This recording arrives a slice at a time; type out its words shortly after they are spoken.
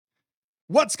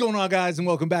What's going on, guys, and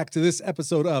welcome back to this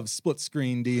episode of Split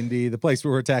Screen D&D, the place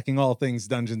where we're attacking all things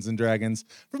Dungeons & Dragons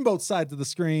from both sides of the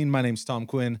screen. My name's Tom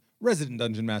Quinn, resident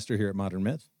Dungeon Master here at Modern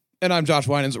Myth. And I'm Josh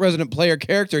Winans, resident player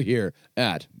character here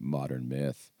at Modern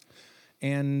Myth.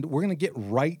 And we're going to get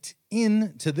right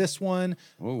into this one.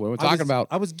 Ooh, what are we talking about?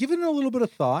 I was giving it a little bit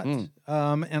of thought, and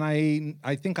I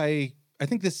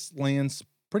think this lands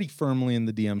pretty firmly in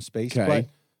the DM space, Okay.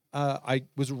 but I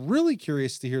was really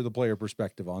curious to hear the player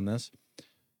perspective on this.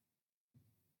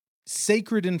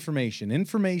 Sacred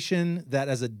information that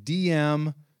as a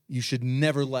DM you should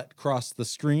never let cross the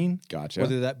screen. Gotcha.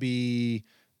 Whether that be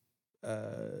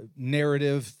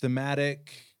narrative,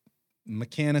 thematic,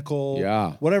 mechanical,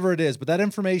 whatever it is. But that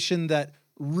information that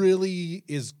really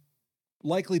is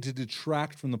likely to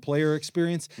detract from the player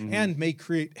experience and may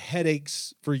create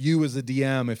headaches for you as a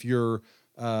DM if you're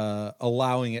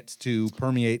allowing it to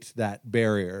permeate that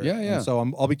barrier. Yeah. And so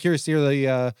I'll be curious to hear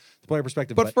the player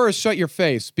perspective. But first, shut your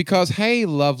face, because hey,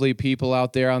 lovely people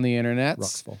out there on the internet.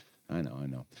 Ruxful. I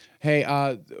know. Hey,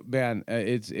 man,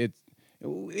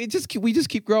 we just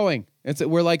keep growing.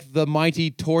 We're like the mighty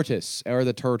tortoise or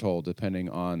the turtle, depending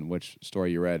on which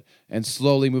story you read, and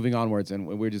slowly moving onwards. And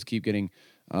we just keep getting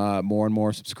more and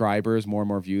more subscribers, more and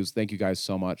more views. Thank you guys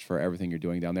so much for everything you're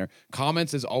doing down there.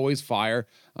 Comments is always fire.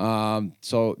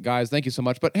 So guys, thank you so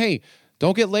much. But hey,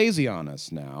 don't get lazy on us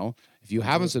now. If you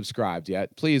haven't subscribed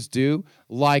yet, please do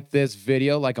like this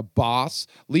video like a boss.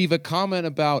 Leave a comment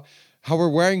about how we're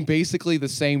wearing basically the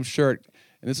same shirt.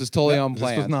 And this is totally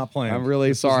unplanned. This was not planned. I'm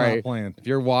really sorry. Not planned. If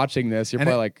you're watching this, you're And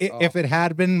probably if it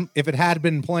had been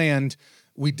planned,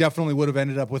 we definitely would have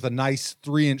ended up with a nice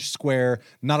 3-inch square,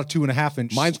 not a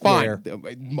 2.5-inch mine's square.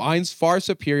 fine. Mine's far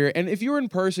superior. And if you were in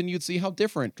person, you'd see how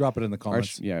different. Drop it in the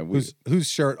comments. Yeah, whose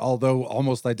shirt, although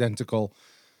almost identical,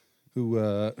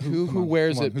 who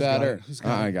wears it better?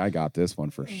 I I got this one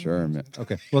for sure, man.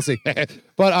 Okay, we'll see.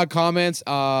 But comments,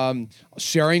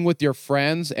 sharing with your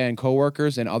friends and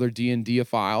coworkers and other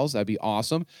D&D-ophiles, that'd be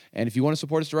awesome. And if you want to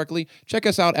support us directly, check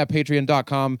us out at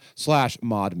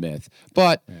patreon.com/modmyth.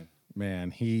 But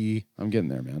Man, I'm getting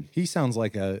there, man. He sounds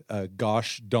like a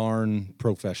gosh darn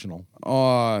professional.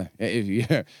 I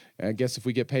guess if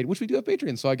we get paid, which we do have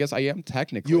Patreon, so I guess I am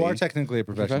technically. You are technically a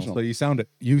professional. So you sound it.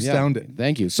 You sound it.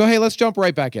 Thank you. So hey, let's jump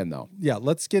right back in though. Yeah,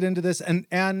 let's get into this.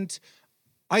 And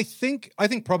I think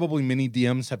probably many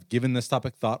DMs have given this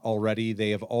topic thought already. They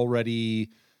have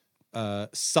already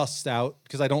sussed out,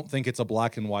 because I don't think it's a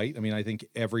black and white. I mean, I think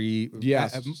every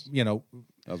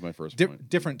that was my first point.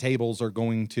 Different tables are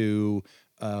going to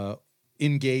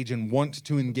engage and want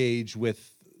to engage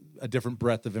with a different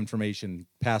breadth of information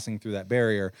passing through that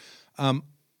barrier.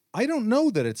 I don't know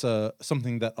that it's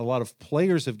something that a lot of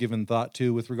players have given thought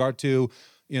to with regard to,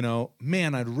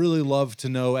 man, I'd really love to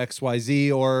know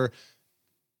XYZ, or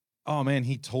oh man,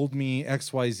 he told me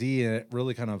XYZ and it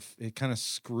really kind of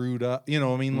screwed up.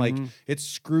 Like it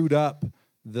screwed up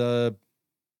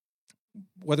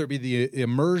whether it be the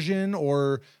immersion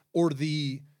or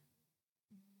the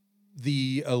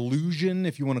illusion,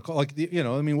 if you want to call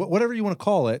whatever you want to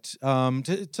call it.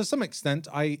 To some extent,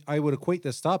 I would equate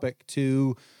this topic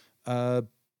to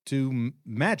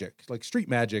magic, like street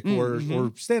magic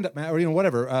or stand up magic, or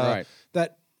whatever. Right.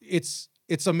 That it's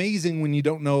amazing when you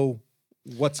don't know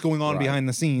what's going on behind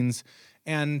the scenes,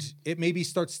 and it maybe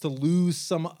starts to lose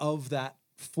some of that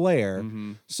flair.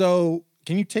 So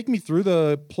can you take me through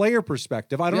the player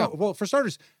perspective? I don't know. Well, for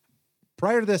starters,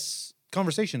 prior to this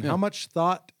conversation, how much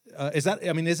thought is that?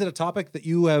 I mean, is it a topic that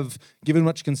you have given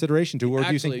much consideration to, or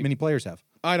do you think many players have?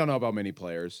 I don't know about many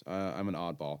players. I'm an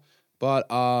oddball. But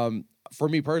for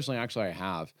me personally, actually, I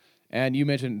have. And you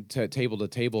mentioned table to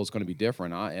table is going to be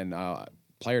different, and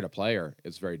player to player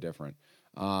is very different.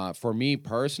 For me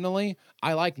personally,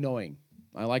 I like knowing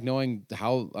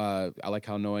how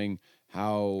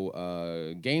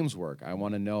games work. I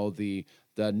want to know the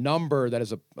number that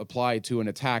is applied to an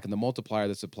attack and the multiplier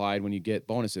that's applied when you get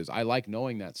bonuses. I like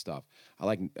knowing that stuff. I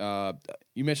like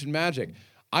you mentioned magic.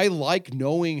 I like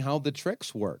knowing how the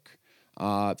tricks work.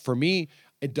 For me,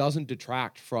 it doesn't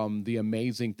detract from the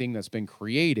amazing thing that's been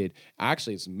created.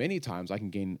 Actually, it's many times I can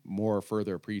gain more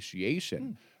further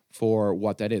appreciation for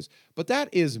what that is. But that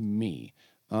is me.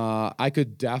 I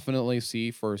could definitely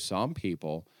see for some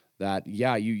people that,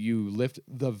 you lift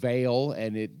the veil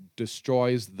and it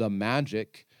destroys the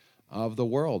magic of the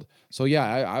world. So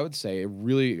I would say I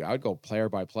would go player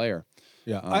by player.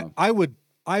 Yeah,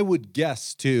 I would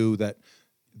guess too that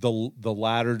the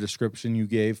latter description you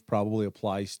gave probably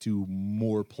applies to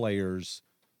more players,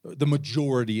 the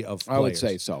majority of players. I would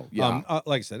say so. Yeah,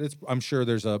 like I said, I'm sure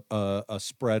there's a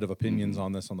spread of opinions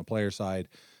on this on the player side.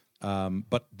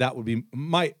 But that would be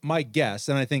my guess,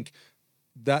 and I think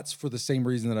that's for the same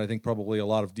reason that I think probably a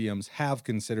lot of DMs have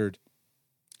considered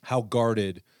how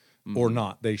guarded or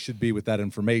not they should be with that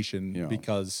information, Yeah.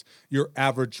 because your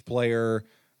average player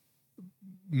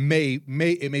may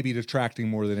be detracting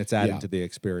more than it's adding Yeah. to the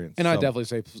experience. And I So- definitely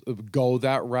say go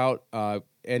that route.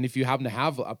 And if you happen to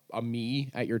have a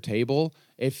me at your table,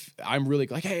 if I'm really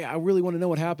like, hey, I really want to know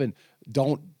what happened,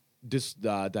 don't just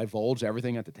divulge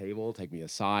everything at the table. Take me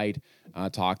aside,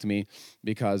 talk to me,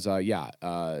 because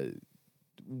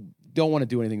don't want to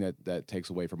do anything that takes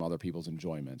away from other people's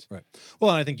enjoyment. Right.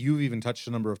 Well, and I think you've even touched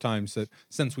a number of times that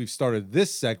since we've started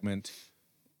this segment,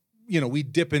 we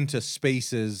dip into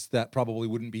spaces that probably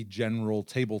wouldn't be general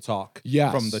table talk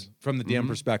Yes. from the DM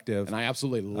perspective. And I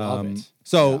absolutely love it.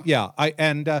 So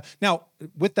now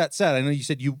with that said, I know you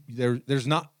said there's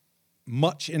not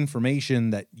much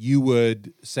information that you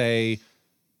would say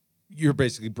you're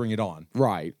basically bring it on.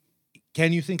 Right.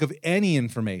 Can you think of any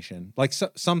information, like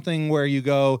something where you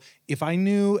go, if I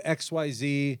knew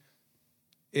XYZ,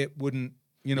 it wouldn't,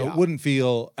 it wouldn't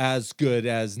feel as good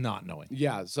as not knowing?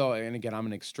 Yeah. So, and again, I'm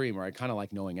an extreme where I kind of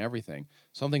like knowing everything.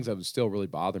 Some things that would still really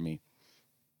bother me.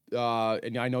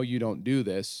 And I know you don't do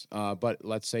this, but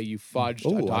let's say you fudged a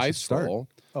I should dice start. roll.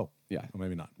 Oh, Yeah. well,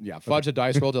 maybe not. Yeah, fudge a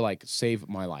dice roll to like save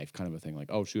my life, kind of a thing. Like,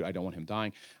 oh shoot, I don't want him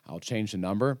dying. I'll change the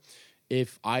number.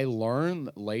 If I learn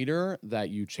later that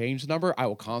you changed the number, I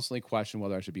will constantly question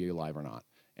whether I should be alive or not.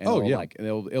 And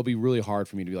it'll be really hard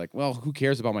for me to be like, well, who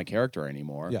cares about my character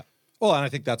anymore? Yeah. Well, and I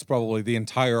think that's probably the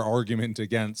entire argument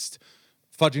against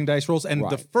fudging dice rolls, and the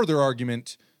Right. further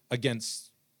argument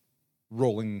against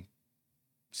rolling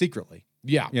secretly.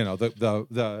 Yeah.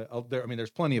 There's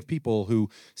plenty of people who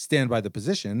stand by the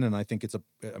position, and I think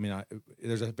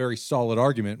there's a very solid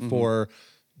argument for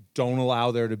don't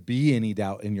allow there to be any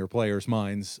doubt in your players'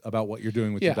 minds about what you're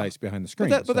doing with your dice behind the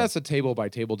screen. But that's a table by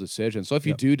table decision. So if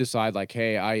you do decide like,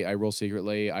 hey, I roll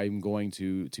secretly, I'm going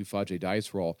to fudge a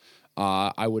dice roll,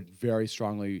 I would very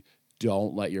strongly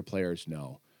don't let your players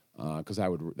know, because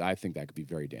I think that could be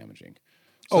very damaging.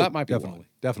 So that might be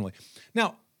definitely.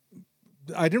 Now,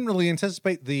 I didn't really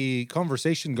anticipate the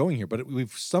conversation going here, but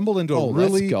we've stumbled into a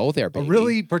really let's go there, a baby.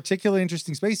 really particularly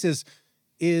interesting space.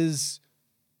 Is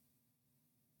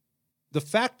the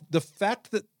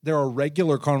fact that there are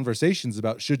regular conversations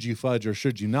about should you fudge or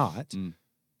should you not.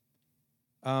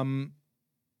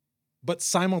 But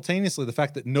simultaneously, the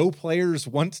fact that no players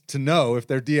want to know if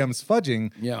their DM's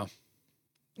fudging,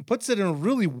 puts it in a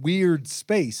really weird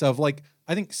space of like,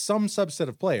 I think some subset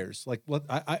of players, like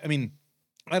I mean,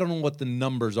 I don't know what the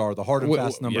numbers are, the hard and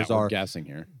fast numbers we're are, guessing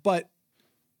here. but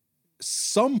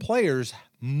some players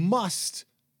must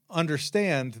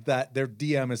understand that their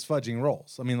DM is fudging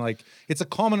rolls. I mean, like, it's a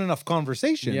common enough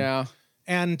conversation. Yeah.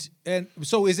 And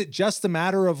so is it just a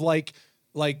matter of like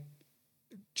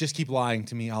just keep lying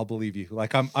to me, I'll believe you.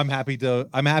 Like I'm happy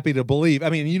to believe. I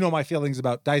mean, my feelings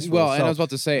about dice rolls. Well, and I was about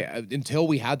to say, until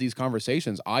we had these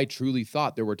conversations, I truly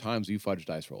thought there were times you fudged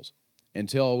dice rolls.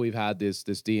 Until we've had this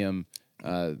DM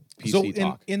PC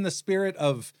talk. In the spirit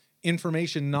of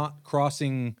information not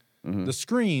crossing the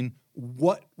screen,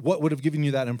 what would have given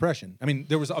you that impression? I mean,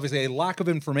 there was obviously a lack of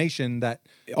information that.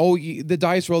 Oh, the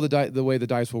dice roll, the way the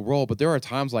dice will roll, but there are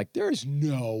times like there's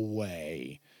no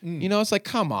way. It's like,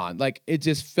 come on, like it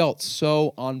just felt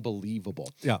so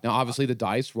unbelievable. Yeah. Now, obviously, the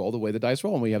dice roll the way the dice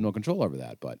roll, and we have no control over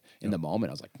that. But in the moment,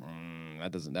 I was like,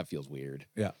 that feels weird.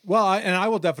 Yeah. Well, I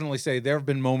will definitely say there have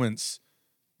been moments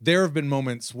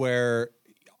where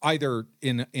either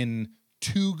in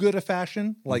too good a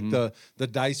fashion, like the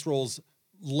dice rolls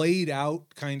laid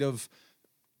out kind of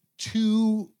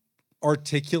too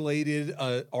articulated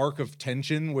arc of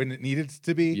tension when it needed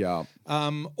to be. Yeah.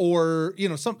 Or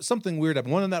something weird.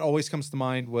 One that always comes to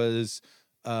mind was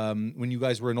when you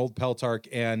guys were in Old Peltark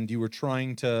and you were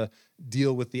trying to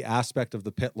deal with the aspect of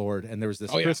the Pit Lord, and there was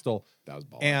this crystal. That was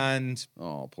baller. And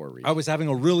poor Reek. I was having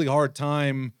a really hard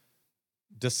time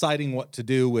deciding what to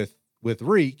do with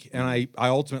Reek, and I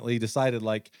ultimately decided,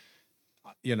 like,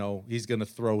 he's going to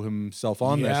throw himself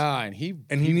on this. Yeah, and he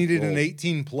needed rolled. an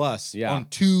 18 plus Yeah. on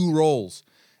 2 rolls,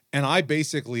 and I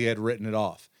basically had written it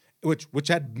off, which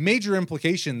had major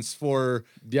implications for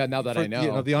now that I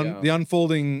know the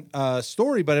unfolding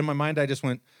story. But in my mind, I just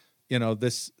went,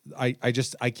 this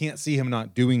I can't see him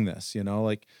not doing this,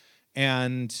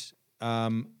 and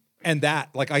that,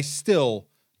 like, I still,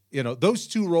 those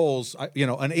 2 rolls,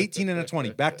 an 18 and a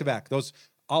 20 back to back, those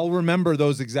I'll remember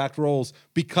those exact rolls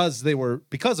because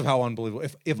of how unbelievable.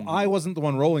 If I wasn't the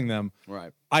one rolling them,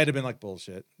 Right. I'd have been like,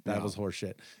 bullshit. That was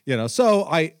horseshit. So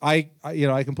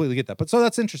I completely get that. But so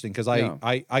that's interesting because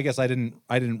I guess I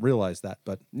didn't realize that.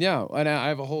 But Yeah, and I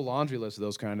have a whole laundry list of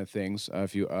those kind of things.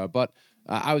 But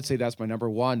I would say that's my number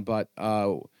one. But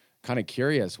kind of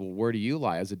curious, well, where do you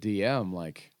lie as a DM?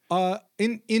 Like,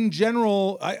 in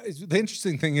general, the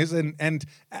interesting thing is, and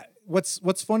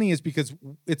what's funny is because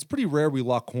it's pretty rare we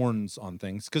lock horns on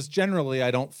things because generally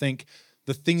I don't think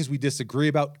the things we disagree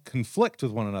about conflict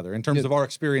with one another in terms of our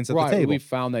experience at the table. We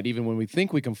found that even when we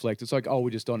think we conflict, it's like, oh, we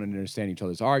just don't understand each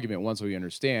other's argument. Once we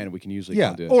understand, we can usually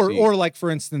come to or like for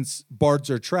instance, bards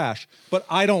are trash, but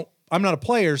I'm not a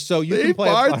player, so you can play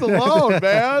bards alone,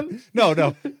 man.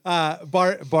 No.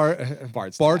 Bards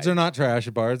tight. are not trash.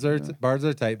 Bards are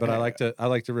tight, but I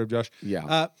like to rib Josh.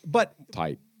 Yeah. But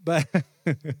Tight. But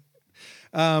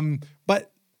but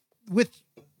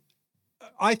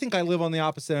I think I live on the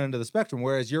opposite end of the spectrum,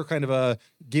 whereas you're kind of a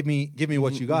give me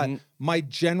what you got. My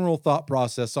general thought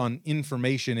process on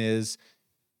information is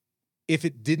if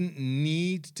it didn't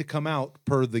need to come out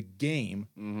per the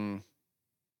game,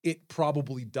 it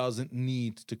probably doesn't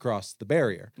need to cross the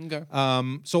barrier. Okay.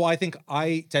 So I think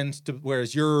I tend to,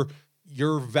 whereas you're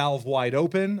valve wide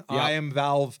open, Yep. I am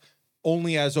valve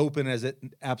only as open as it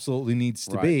absolutely needs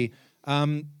to be.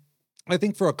 I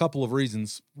think for a couple of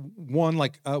reasons. One,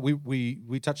 like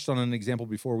we touched on an example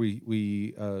before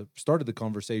we started the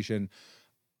conversation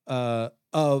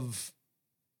of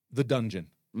the dungeon.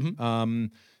 The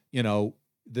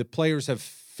players have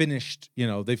finished.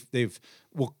 They've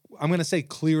I'm going to say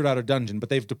cleared out a dungeon, but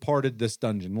they've departed this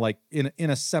dungeon like in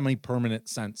a semi-permanent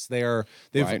sense. They've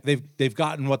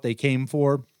gotten what they came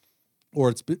for. Or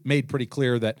it's made pretty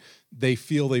clear that they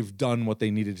feel they've done what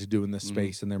they needed to do in this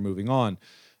space and they're moving on.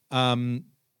 And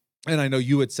I know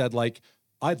you had said like,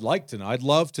 I'd love to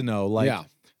know. Like, yeah.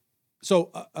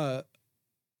 So a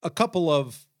couple, I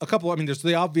mean, there's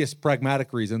the obvious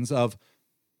pragmatic reasons of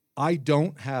I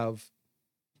don't have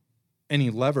any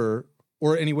lever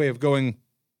or any way of going,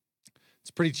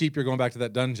 it's pretty cheap. You're going back to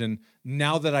that dungeon.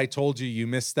 Now that I told you, you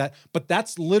missed that. But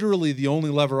that's literally the only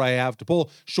lever I have to pull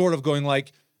short of going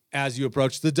like, as you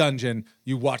approach the dungeon,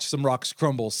 you watch some rocks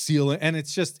crumble, seal it. And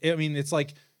it's just, I mean, it's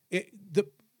like the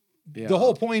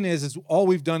whole point is all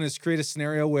we've done is create a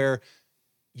scenario where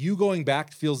you going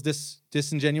back feels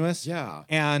disingenuous. Yeah.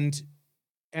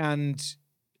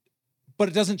 But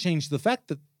it doesn't change the fact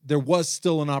that there was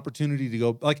still an opportunity to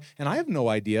go like, and I have no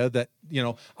idea that,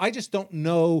 I just don't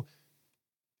know.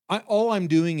 All I'm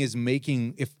doing is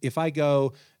making, if I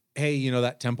go, hey,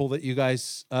 that temple that you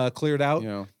guys cleared out.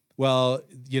 Yeah. Well,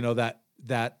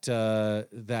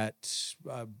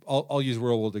 I'll use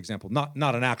real world example, not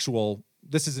an actual.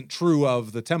 This isn't true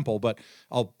of the temple, but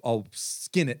I'll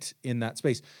skin it in that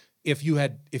space. If you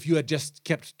had just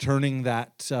kept turning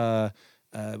that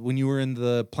when you were in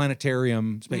the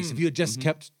planetarium space, if you had just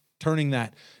kept turning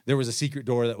that, there was a secret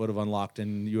door that would have unlocked,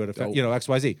 and you would have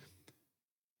XYZ.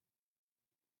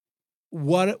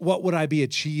 What would I be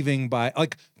achieving by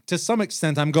like? To some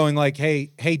extent, I'm going like, hey,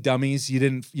 dummies, you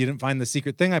didn't find the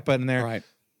secret thing I put in there. Right.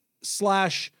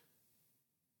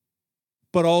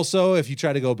 But also, if you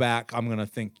try to go back, I'm gonna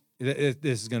think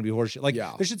this is gonna be horseshit. Like,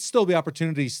 there should still be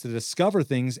opportunities to discover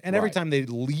things, and every time they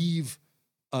leave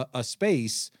a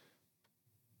space,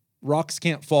 rocks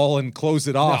can't fall and close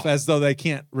it off as though they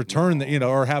can't return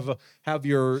or have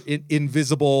your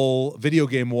invisible video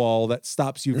game wall that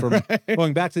stops you from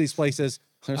going back to these places.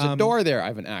 There's a door there. I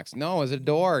have an axe. No, it's a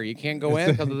door. You can't go in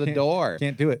because of the door.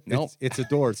 Can't do it. Nope. It's a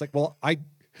door. It's like, well, I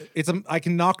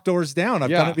can knock doors down.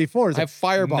 I've done it before. It's I have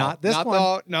fireball. Not this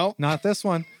one. No, not this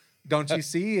one. Don't you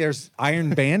see? There's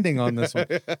iron banding on this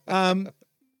one.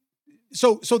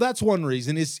 So that's one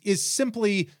reason is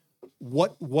simply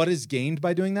what is gained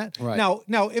by doing that. Right.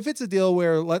 Now, if it's a deal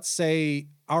where let's say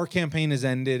our campaign has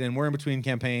ended and we're in between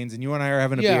campaigns and you and I are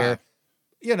having a beer.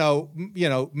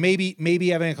 Maybe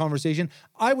having a conversation.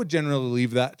 I would generally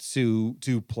leave that to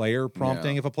player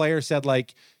prompting. If a player said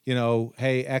like,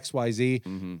 hey,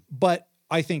 XYZ. But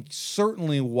I think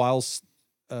certainly whilst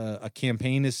a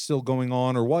campaign is still going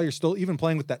on, or while you're still even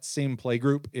playing with that same play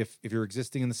group, if you're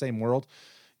existing in the same world,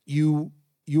 you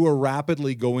are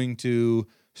rapidly going to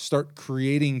start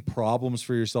creating problems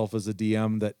for yourself as a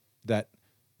DM that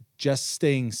just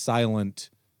staying silent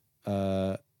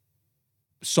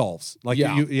solves. Like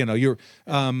you're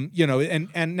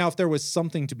and now if there was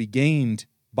something to be gained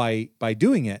by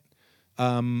doing it,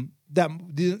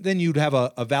 then you'd have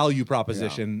a value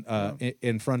proposition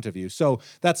in front of you. So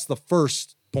that's the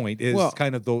first point is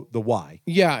kind of the why.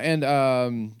 Yeah,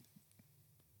 and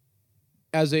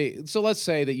so let's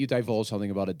say that you divulge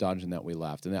something about a dungeon that we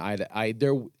left, and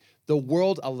the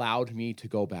world allowed me to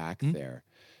go back there.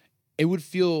 It would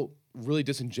feel really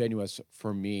disingenuous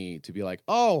for me to be like,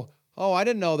 oh, I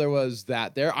didn't know there was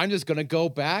that there. I'm just gonna go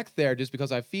back there just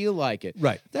because I feel like it.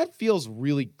 Right. That feels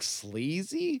really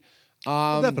sleazy.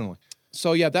 Definitely.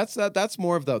 So yeah, that's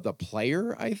more of the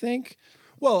player, I think.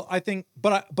 Well, I think,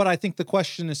 but I think the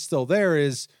question is still there.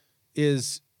 Is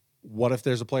what if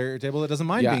there's a player at your table that doesn't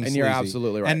mind being and sleazy? you're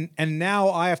absolutely right. And now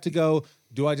I have to go.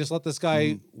 Do I just let this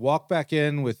guy walk back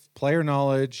in with player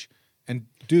knowledge and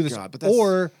do this, God, but that's-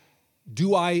 or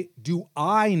do I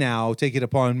now take it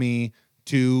upon me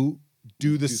to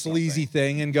do the sleazy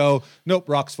thing and go, nope,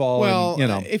 rocks fall. Well,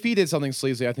 and, if he did something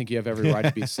sleazy, I think you have every right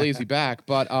to be sleazy back.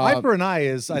 But eye for an eye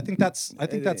is. I think that's.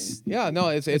 yeah, no,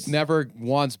 it's never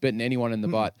once bitten anyone in the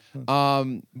butt.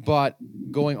 But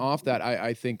going off that,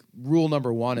 I think rule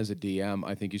number one as a DM,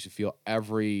 I think you should feel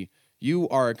you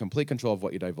are in complete control of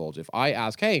what you divulge. If I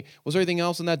ask, hey, was there anything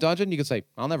else in that dungeon? You can say,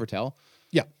 I'll never tell.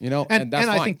 Yeah, and that's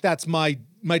fine. I think that's my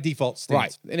default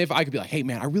stance. Right. And if I could be like, hey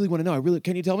man, I really want to know.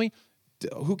 Can you tell me?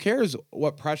 Who cares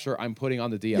what pressure I'm putting on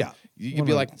the DM? Yeah, you could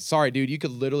be like, sorry, dude, you could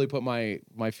literally put my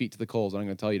feet to the coals, and I'm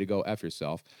going to tell you to go F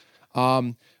yourself.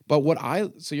 But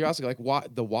so you're asking like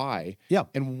why? Yeah.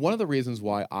 And one of the reasons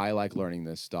why I like learning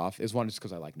this stuff is one, just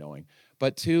because I like knowing,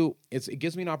 but two, it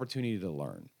gives me an opportunity to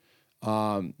learn.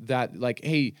 That like,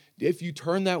 hey, if you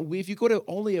turn that wheel, if you could have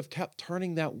only have kept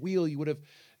turning that wheel, you would have.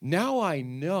 Now I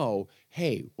know,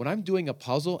 hey, when I'm doing a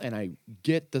puzzle and I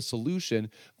get the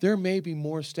solution, there may be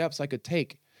more steps I could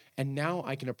take. And now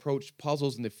I can approach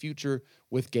puzzles in the future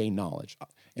with gained knowledge.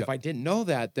 If I didn't know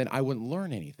that, then I wouldn't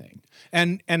learn anything.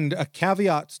 And a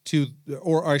caveat to,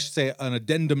 or I should say an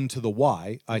addendum to the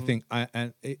why, I think,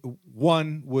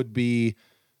 one would be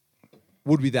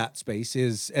that space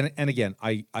is, and again,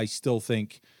 I still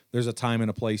think there's a time and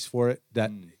a place for it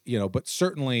that, but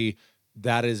certainly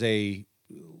that is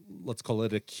let's call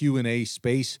it a Q&A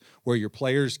space where your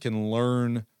players can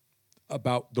learn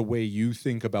about the way you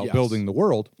think about building the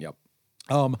world. Yep.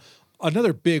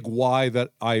 Another big why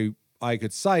that I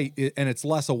could cite, and it's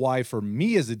less a why for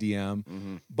me as a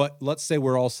DM, but let's say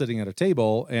we're all sitting at a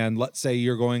table, and let's say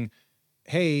you're going,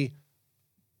 hey,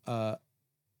 I'm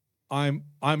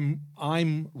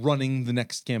running the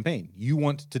next campaign. You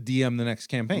want to DM the next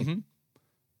campaign.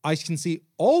 I can see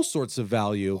all sorts of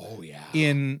value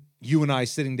in you and I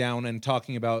sitting down and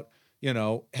talking about,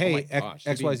 hey,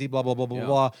 XYZ, blah, blah, blah, blah,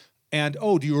 blah. And,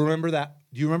 do you remember that?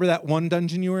 Do you remember that one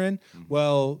dungeon you were in?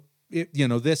 Well,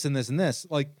 this and this and this.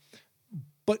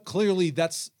 But clearly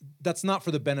that's not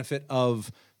for the benefit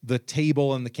of the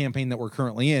table and the campaign that we're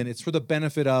currently in. It's for the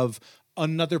benefit of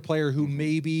another player who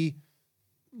may be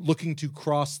looking to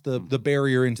cross the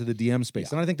barrier into the DM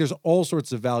space. And I think there's all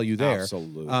sorts of value there.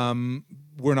 Absolutely.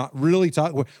 We're not really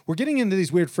talking, we're getting into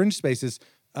these weird fringe spaces.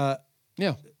 But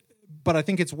I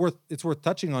think it's worth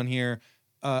touching on here.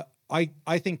 I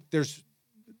think there's,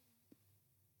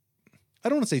 I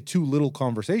don't want to say too little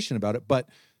conversation about it, but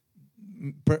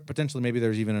potentially maybe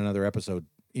there's even another episode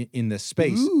in this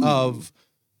space of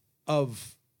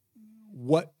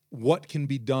what can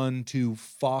be done to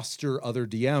foster other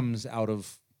DMs out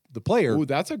of the player. Ooh,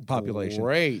 that's a population.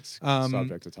 Great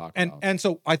subject to talk about. And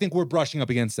so I think we're brushing up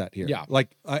against that here. Yeah.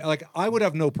 I would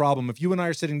have no problem if you and I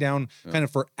are sitting down kind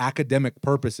of for academic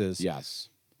purposes. Yes.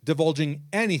 Divulging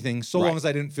anything so long as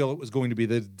I didn't feel it was going to be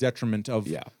the detriment of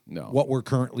what we're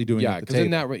currently doing. Yeah, because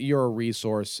in that you're a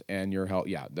resource and your help.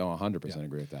 Yeah, no, 100%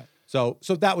 agree with that. So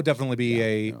that would definitely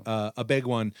be a big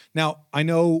one. Now I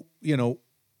know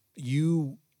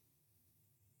you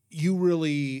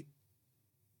really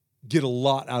get a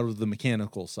lot out of the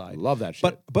mechanical side. Love that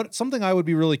shit. But something I would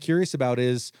be really curious about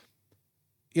is,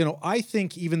 I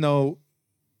think even though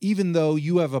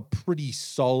you have a pretty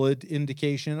solid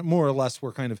indication, more or less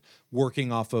we're kind of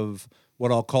working off of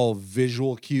what I'll call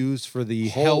visual cues for the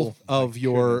health of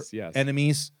your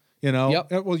enemies.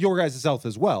 Well, your guys' health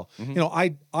as well.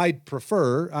 I'd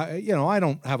prefer, I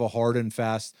don't have a hard and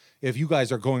fast, if you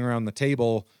guys are going around the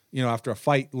table, after a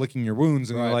fight, licking your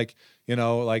wounds and you're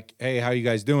like, hey, how you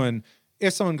guys doing?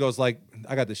 If someone goes like,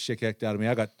 I got this shit kicked out of me,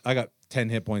 I got 10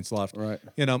 hit points left. Right.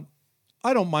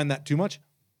 I don't mind that too much.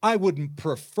 I would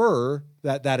prefer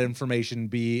that information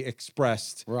be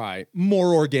expressed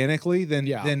more organically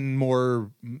than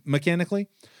more mechanically,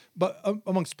 but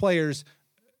amongst players.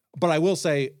 But I will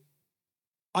say,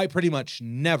 I pretty much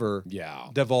never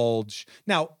divulge.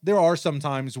 Now, there are some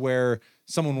times where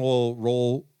someone will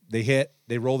roll, they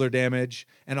roll their damage,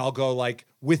 and I'll go like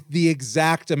with the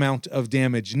exact amount of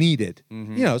damage needed.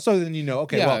 So then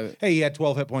okay, well, hey, he had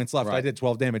 12 hit points left. I did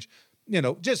 12 damage.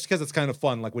 just because it's kind of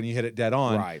fun, like when you hit it dead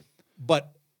on. Right.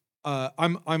 But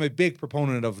I'm a big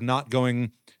proponent of not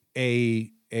going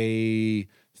a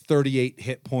 38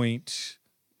 hit point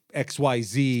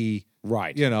XYZ,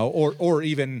 Right. or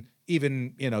even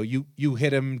you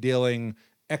hit him dealing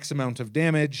X amount of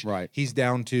damage. Right. He's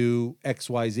down to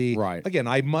XYZ. Right. Again,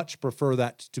 I much prefer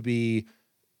that to be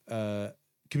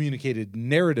communicated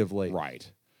narratively.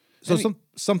 Right. So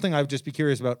something I'd just be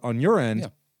curious about on your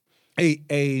end,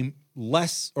 a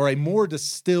less or a more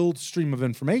distilled stream of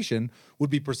information would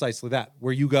be precisely that,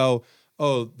 where you go,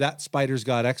 oh, that spider's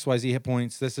got XYZ hit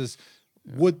points. This is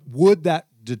would that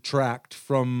detract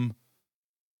from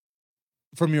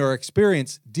your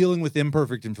experience dealing with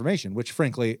imperfect information, which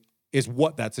frankly is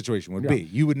what that situation would be.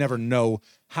 You would never know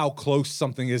how close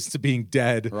something is to being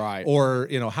dead, right? Or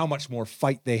how much more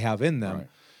fight they have in them. Right.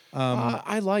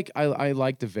 I like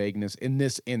the vagueness in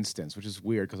this instance, which is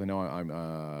weird because I know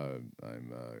I'm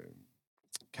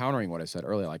countering what I said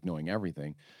earlier, like knowing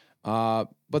everything. But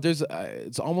there's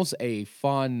it's almost a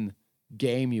fun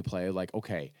game you play. Like,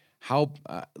 okay, how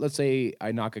let's say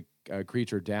I knock a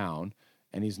creature down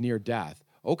and he's near death.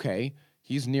 Okay,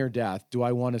 he's near death. Do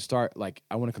I want to start, like,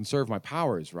 I want to conserve my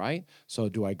powers, right? So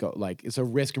do I go, like, it's a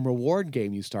risk and reward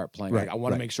game you start playing. Right, Like, I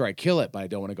want to make sure I kill it, but I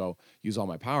don't want to go use all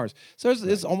my powers. So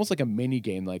it's almost like a mini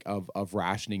game, like, of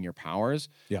rationing your powers.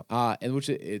 Yeah. And which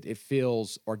it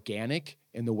feels organic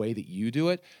in the way that you do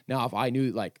it. Now, if I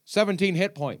knew, like, 17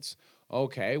 hit points,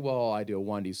 okay, well, I do a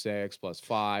 1d6 plus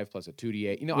 5 plus a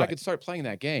 2d8. I could start playing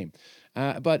that game.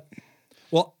 But...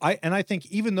 Well, I think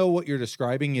even though what you're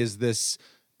describing is this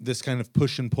kind of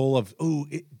push and pull of,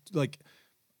 like,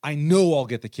 I know I'll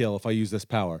get the kill if I use this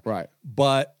power. Right.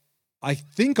 But I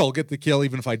think I'll get the kill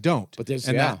even if I don't. But there's,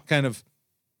 that kind of,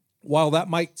 while that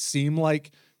might seem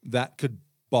like that could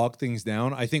bog things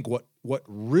down, I think what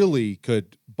really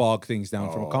could bog things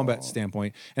down from a combat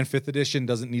standpoint, and 5th edition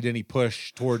doesn't need any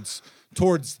push towards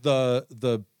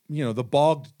the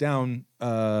bogged down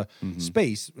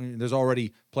space. I mean, there's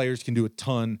already players can do a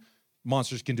ton,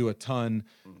 monsters can do a ton.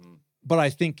 But I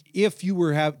think if you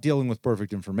were dealing with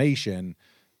perfect information,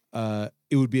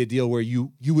 it would be a deal where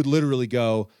you would literally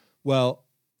go, well,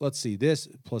 let's see, this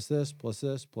plus this plus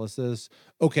this plus this.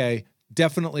 Okay,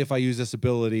 definitely if I use this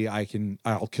ability,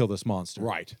 I'll kill this monster.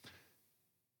 Right.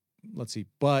 Let's see,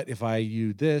 but if I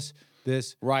use this,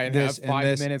 right, and this, have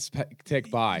 5 minutes tick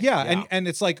by. Yeah. And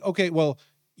it's like, okay, well,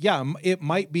 yeah, it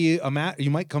might be you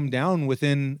might come down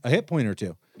within a hit point or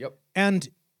two. Yep. And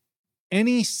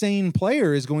any sane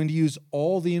player is going to use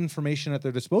all the information at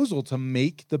their disposal to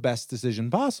make the best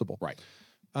decision possible. Right.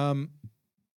 And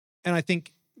I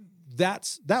think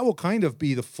that will kind of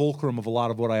be the fulcrum of a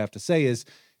lot of what I have to say is,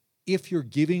 if you're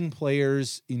giving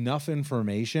players enough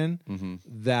information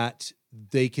that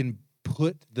they can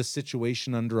put the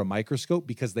situation under a microscope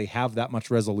because they have that much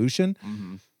resolution,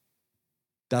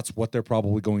 that's what they're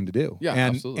probably going to do. Yeah,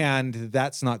 absolutely. And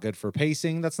that's not good for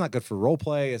pacing. That's not good for role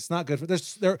play. It's not good for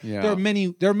there are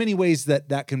many ways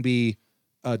that can be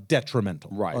detrimental.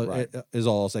 Right. Is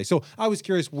all I'll say. So I was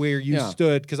curious where you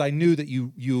stood, because I knew that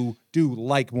you do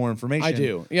like more information. I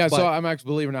do. Yeah. So I'm actually,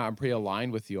 believe it or not, I'm pretty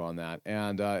aligned with you on that.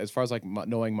 And as far as like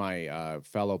knowing my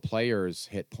fellow players'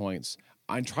 hit points,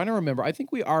 I'm trying to remember. I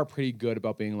think we are pretty good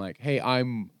about being like, hey,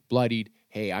 I'm bloodied.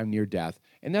 Hey, I'm near death.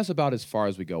 And that's about as far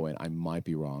as we go in. I might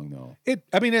be wrong though.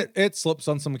 It slips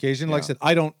on some occasion. Like I said,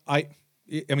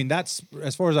 I mean, that's,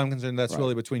 as far as I'm concerned, that's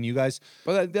really between you guys.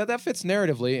 But that fits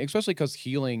narratively, especially because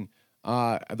healing,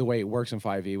 the way it works in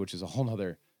 5e, which is a whole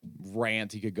nother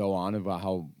rant you could go on about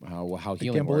how healing works. I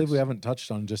can't believe we haven't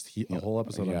touched on just a whole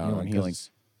episode on healing.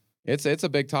 It's a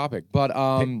big topic, but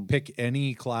pick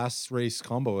any class race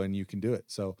combo and you can do it.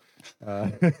 So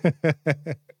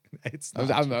it's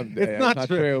not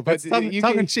true. But it's tongue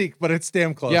in cheek, but it's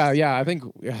damn close. Yeah. I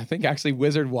think actually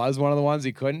Wizard was one of the ones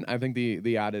he couldn't. I think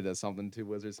they added something to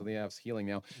Wizard, so they have healing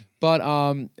now. But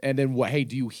and then what? Hey,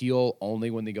 do you heal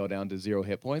only when they go down to 0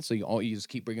 hit points? So you just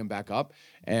keep bringing them back up,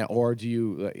 or do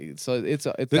you? So that's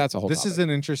a whole. This topic. is an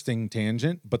interesting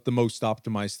tangent, but the most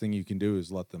optimized thing you can do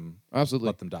is let them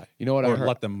die. You know what? Or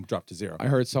let them drop to 0. I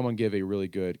heard someone give a really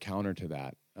good counter to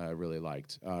that. I really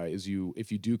liked if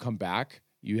you do come back,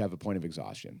 you have a point of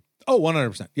exhaustion. Oh,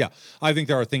 100%. Yeah. I think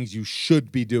there are things you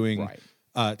should be doing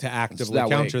to actively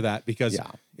counter that, because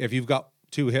if you've got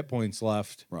 2 hit points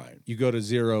left, you go to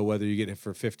 0, whether you get hit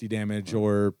for 50 damage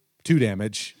or 2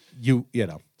 damage, you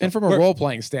know. And from a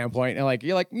role-playing standpoint, and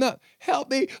you're like, no, help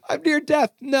me, I'm near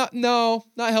death. No,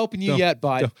 not helping you yet,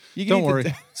 bud. Don't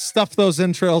worry. Stuff those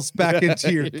entrails back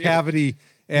into your cavity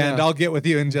and Yeah. I'll get with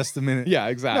you in just a minute. Yeah,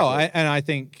 exactly. No, I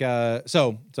think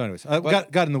so. Anyways, I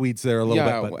got in the weeds there a little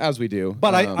yeah, bit, but as we do.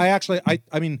 But I actually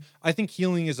I mean I think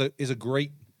healing is a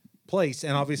great place,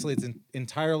 and obviously it's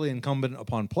entirely incumbent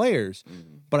upon players.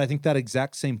 But I think that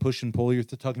exact same push and pull you're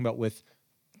talking about with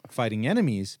fighting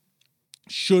enemies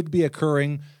should be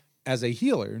occurring as a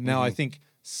healer. Now I think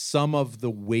some of the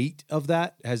weight of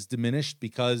that has diminished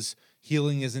because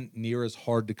healing isn't near as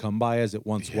hard to come by as it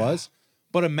once was.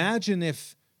 But imagine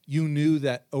if you knew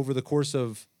that over the course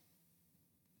of,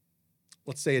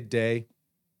 let's say, a day,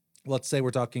 let's say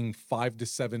we're talking 5 to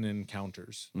 7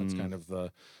 encounters. That's kind of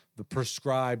the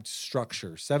prescribed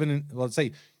structure.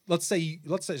 Let's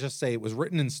just say it was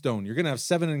written in stone. You're going to have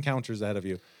 7 encounters ahead of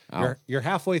you. You're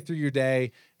halfway through your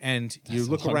day, and you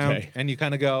look around and you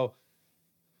kind of go,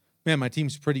 man, my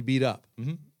team's pretty beat up.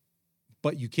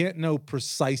 But you can't know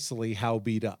precisely how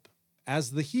beat up.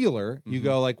 As the healer, you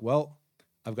go like, well,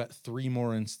 I've got 3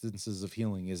 more instances of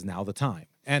healing. Is now the time?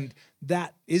 And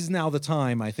that is now the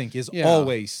time, I think, is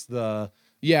always a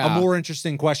more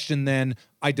interesting question than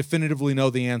I definitively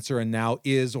know the answer and now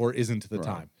is or isn't the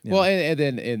time. Well, and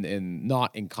then in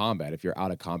not in combat, if you're out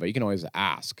of combat, you can always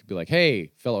ask, be like,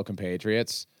 hey, fellow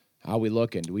compatriots, how we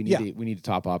looking? Do we need to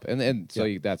top up? And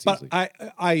so that's but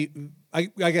easily.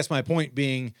 I guess my point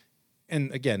being,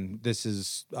 and again, this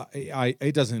is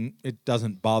it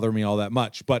doesn't bother me all that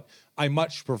much, but I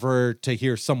much prefer to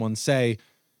hear someone say,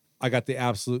 I got the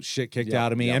absolute shit kicked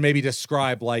out of me, and maybe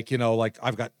describe like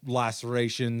I've got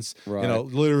lacerations. Right.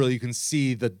 Literally you can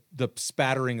see the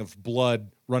spattering of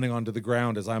blood running onto the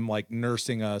ground as I'm like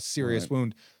nursing a serious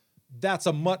wound. That's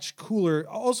a much cooler.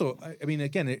 Also, I mean,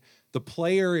 again, the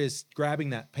player is grabbing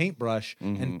that paintbrush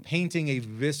and painting a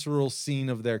visceral scene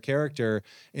of their character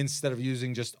instead of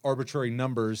using just arbitrary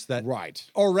numbers that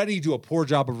already do a poor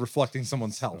job of reflecting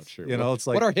someone's health. True. It's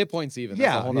like, what are hit points even?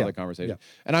 That's a whole other conversation.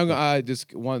 And I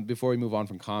just want, before we move on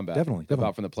from combat, Definitely.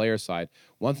 about from the player side,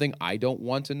 one thing I don't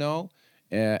want to know,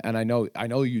 and I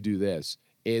know you do this,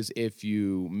 is if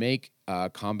you make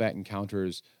combat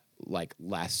encounters like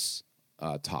less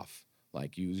tough,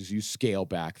 like you scale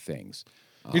back things.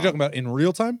 You're talking about in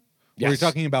real time? Yes. Or you're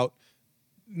talking about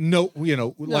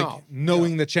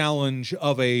knowing the challenge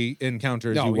of a encounter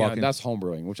as you walk in? That's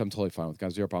homebrewing, which I'm totally fine with.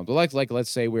 Got 0 problems. But like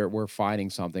let's say we're fighting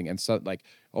something and so like,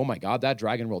 oh my God, that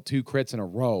dragon rolled 2 crits in a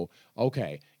row.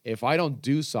 Okay, if I don't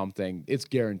do something, it's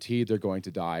guaranteed they're going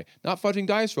to die. Not fudging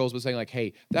dice rolls, but saying like,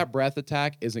 hey, that breath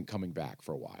attack isn't coming back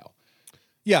for a while.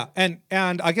 Yeah, and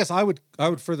I guess I would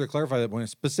further clarify that point,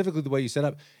 specifically the way you set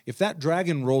up. If that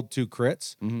dragon rolled 2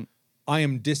 crits, I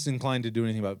am disinclined to do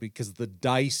anything about it because the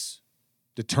dice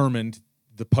determined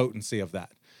the potency of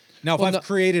that. Now, if I've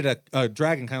created a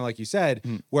dragon, kind of like you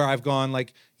said, where I've gone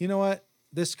like, you know what,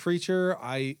 this creature,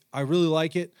 I really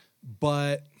like it,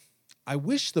 but I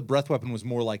wish the breath weapon was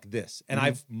more like this, and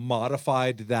I've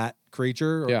modified that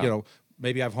creature, or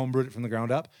maybe I've homebrewed it from the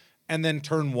ground up. And then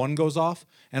turn 1 goes off,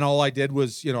 and all I did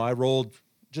was, I rolled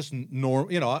just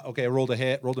normal, okay, I rolled a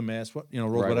hit, rolled a miss, rolled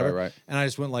whatever. Right. And I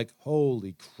just went like,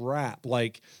 holy crap.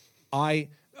 Like I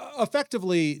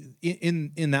effectively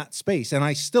in that space, and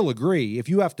I still agree, if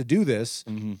you have to do this,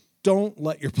 don't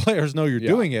let your players know you're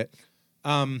doing it.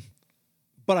 But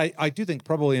I do think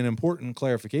probably an important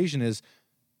clarification is,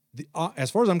 as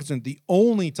far as I'm concerned, the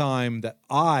only time that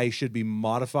I should be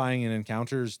modifying an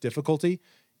encounter's difficulty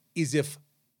is if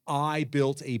I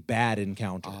built a bad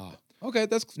encounter. Okay,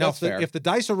 that's fair. If the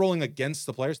dice are rolling against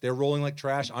the players, they're rolling like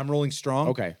trash. I'm rolling strong.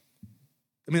 Okay.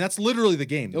 I mean, that's literally the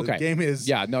game. The game is...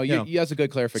 Yeah, no, that's a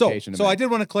good clarification. So I did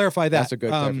want to clarify that. That's a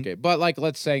good clarification. But like,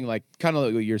 let's say, like, kind of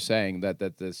like what you're saying, that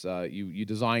this you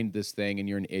designed this thing and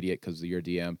you're an idiot because you're a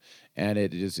DM, and it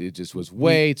just was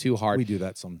way too hard. We do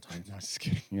that sometimes. No, just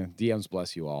kidding. Yeah, DMs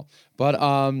bless you all. But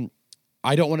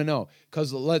I don't want to know,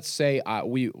 because let's say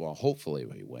hopefully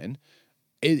we win.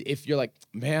 If you're like,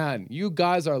 man, you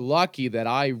guys are lucky that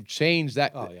I changed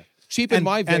that. Oh, yeah. Cheapened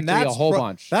my victory a whole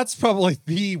bunch. That's probably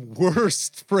the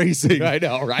worst phrasing. I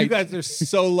know, right? You guys are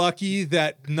so lucky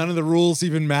that none of the rules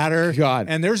even matter. God.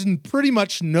 And there's pretty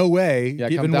much no way,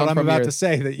 given what I'm about to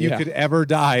say, that you could ever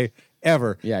die,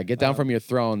 ever. Yeah, get down from your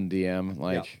throne,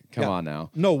 DM. Come on now.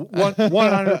 No,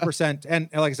 100%. And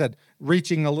like I said,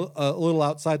 reaching a little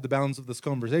outside the bounds of this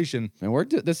conversation. And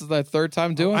this is the 3rd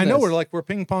time doing this. I know we're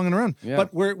ping-ponging around. Yeah.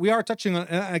 But we are touching on,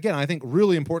 and again, I think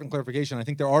really important clarification. I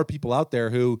think there are people out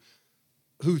there who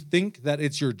think that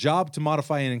it's your job to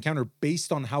modify an encounter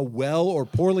based on how well or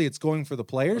poorly it's going for the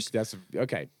players. That's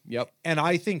okay. Yep. And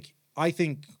I think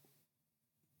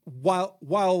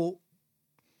while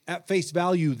at face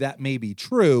value that may be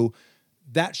true,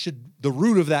 the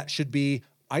root of that should be,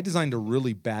 I designed a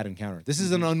really bad encounter. This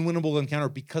is an unwinnable encounter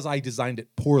because I designed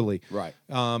it poorly. Right.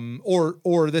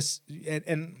 Or this,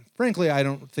 and frankly, I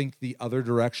don't think the other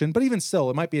direction. But even still,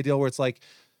 it might be a deal where it's like,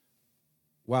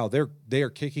 wow, they are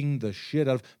kicking the shit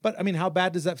out of. But I mean, how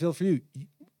bad does that feel for you?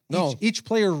 No. Each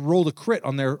player rolled a crit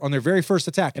on their very first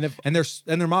attack, And and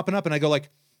they're mopping up, and I go like,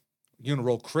 you're gonna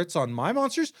roll crits on my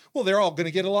monsters? Well, they're all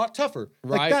gonna get a lot tougher.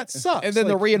 Right. Like that sucks. And then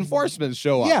the Like, reinforcements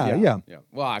show up. Yeah.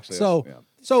 Well, actually, So that's-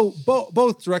 so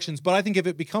both directions, but I think if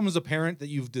it becomes apparent that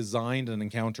you've designed an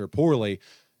encounter poorly,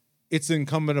 it's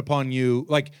incumbent upon you.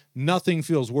 Like nothing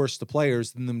feels worse to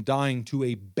players than them dying to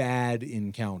a bad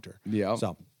encounter. Yeah.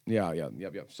 So Yeah.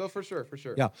 So for sure.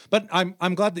 yeah, but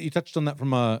I'm glad that you touched on that from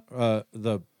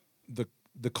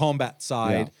the combat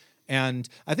side, and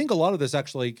I think a lot of this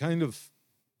actually kind of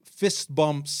fist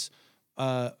bumps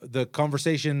the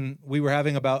conversation we were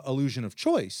having about illusion of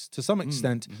choice to some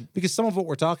extent, because some of what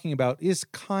we're talking about is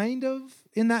kind of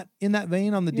in that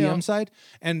vein on the DM side,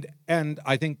 and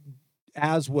I think,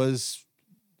 as was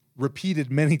repeated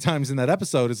many times in that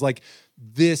episode, is like,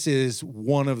 this is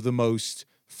one of the most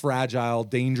fragile,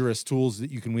 dangerous tools that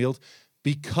you can wield,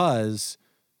 because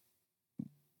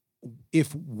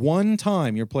if one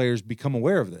time your players become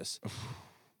aware of this,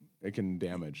 it can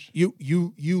damage. you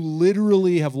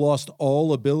literally have lost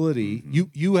all ability.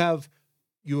 You have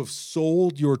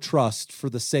sold your trust for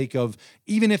the sake of,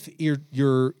 even if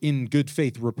you're in good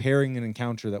faith repairing an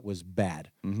encounter that was bad.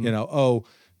 You know,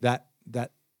 that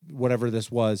whatever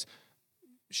this was,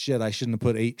 shit, I shouldn't have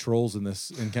put 8 trolls in this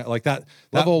encounter. Like that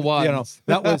Level 1. You know,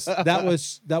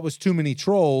 that was too many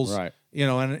trolls. Right. You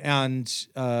know, and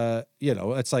you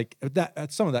know, it's like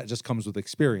that. Some of that just comes with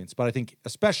experience. But I think,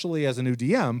 especially as a new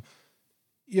DM,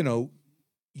 you know,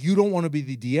 you don't want to be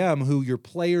the DM who your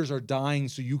players are dying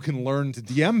so you can learn to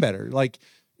DM better. Like,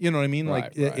 you know what I mean?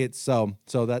 Right, Like right. it's so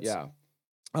that's Yeah.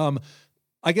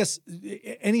 I guess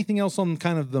anything else on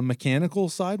kind of the mechanical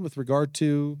side with regard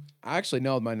to? Actually,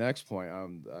 no. My next point,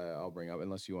 I'll bring up,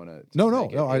 unless you want to. No,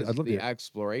 I'd love to the hear.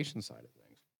 exploration side of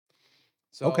things.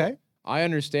 So, Okay. I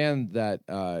understand that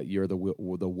you're the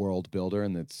world builder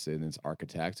and its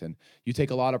architect, and you take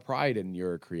a lot of pride in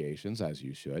your creations, as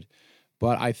you should.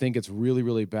 But I think it's really,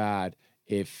 really bad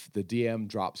if the DM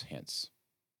drops hints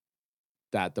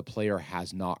that the player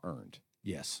has not earned.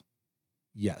 Yes.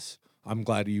 I'm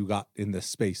glad you got in this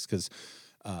space, because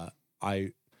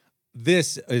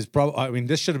this is probably, I mean,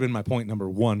 this should have been my point number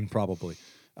 1, probably.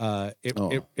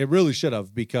 It really should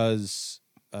have, because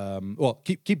well,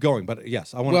 keep going, but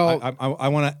yes, I want to. I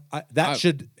want to. That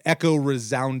should echo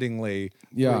resoundingly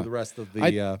through the rest of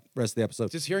the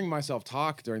episode. Just hearing myself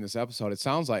talk during this episode, it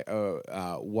sounds like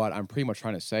what I'm pretty much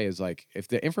trying to say is, like, if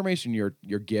the information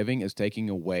you're giving is taking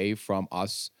away from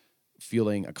us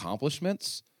feeling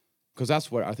accomplishments, because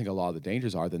that's what I think a lot of the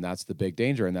dangers are, then that's the big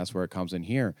danger, and that's where it comes in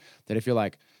here. That if you're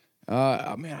like,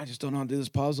 man, I just don't know how to do this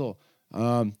puzzle.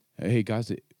 Hey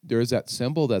guys, there is that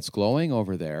symbol that's glowing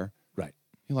over there. Right.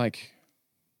 You're like,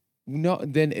 no.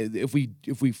 Then if we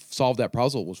solve that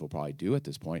puzzle, which we'll probably do at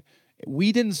this point,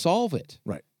 we didn't solve it.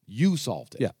 Right. You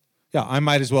solved it. Yeah, I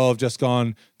might as well have just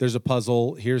gone, there's a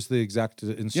puzzle, here's the exact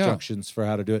instructions for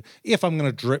how to do it. If I'm going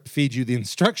to drip feed you the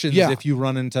instructions, if you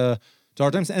run into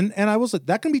hard times. And I will say,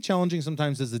 that can be challenging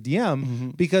sometimes as a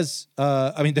DM, because,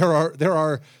 I mean, there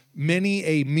are many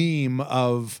a meme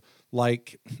of,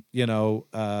 like, you know,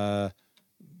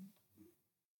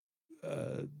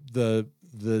 the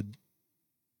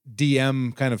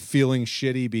DM kind of feeling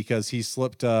shitty because he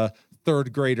slipped a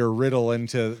third grader riddle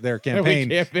into their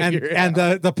campaign, and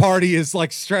the party is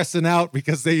like stressing out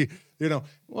because they, you know.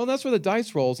 Well, that's where the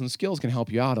dice rolls and skills can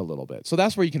help you out a little bit. So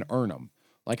that's where you can earn them.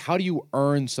 Like, how do you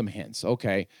earn some hints?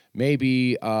 Okay,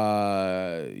 maybe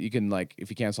you can, like, if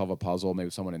you can't solve a puzzle,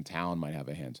 maybe someone in town might have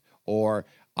a hint. Or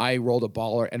I rolled a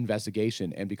baller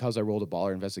investigation, and because I rolled a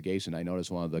baller investigation, I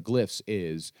noticed one of the glyphs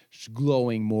is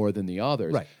glowing more than the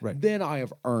others. Right. Then I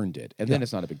have earned it, and then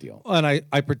it's not a big deal. And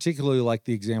I particularly like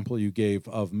the example you gave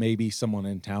of maybe someone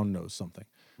in town knows something,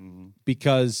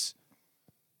 because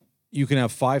you can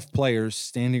have 5 players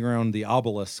standing around the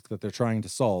obelisk that they're trying to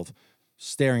solve,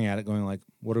 staring at it, going like,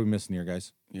 "What are we missing here,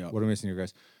 guys? Yeah. What are we missing here,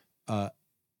 guys?"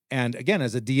 And again,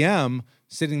 as a DM,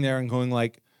 sitting there and going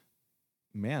like,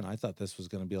 "Man, I thought this was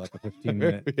going to be like a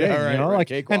 15-minute thing, right, you know, right, like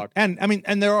cakewalk." And I mean,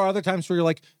 and there are other times where you're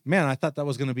like, "Man, I thought that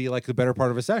was going to be like the better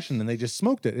part of a session, and they just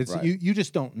smoked it." It's Right. you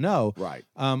just don't know, Right.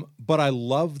 But I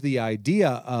love the idea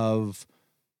of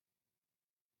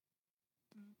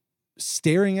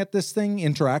staring at this thing,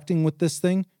 interacting with this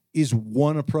thing is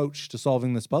one approach to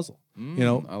solving this puzzle. You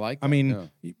know, I like that. I mean,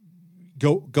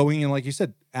 going in, like you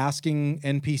said, asking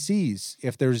NPCs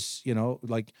if there's, you know,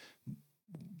 like,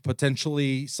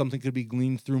 potentially something could be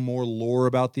gleaned through more lore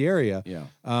about the area. Yeah.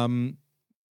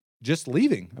 Just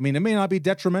leaving. I mean, it may not be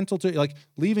detrimental to like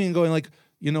leaving and going like,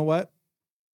 you know what?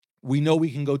 We know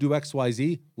we can go do X, Y,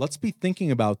 Z. Let's be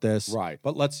thinking about this. Right.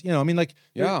 But let's, I mean, like,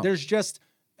 Yeah. there's just,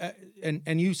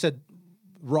 and you said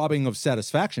robbing of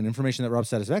satisfaction, information that robs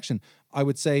satisfaction. I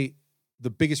would say the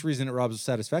biggest reason it robs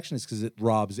satisfaction is because it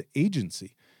robs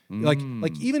agency. Like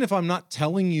even if I'm not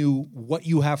telling you what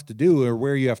you have to do or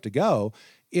where you have to go,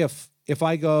 if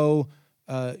I go,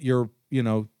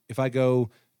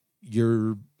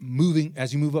 you're moving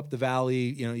as you move up the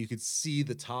valley, you could see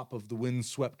the top of the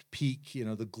windswept peak,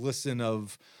 the glisten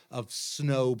of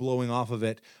snow blowing off of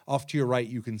it. Off to your right,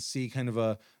 you can see kind of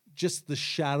a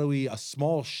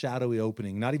small shadowy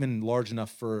opening, not even large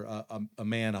enough for a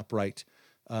man upright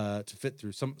to fit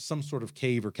through, some sort of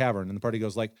cave or cavern. And the party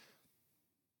goes like,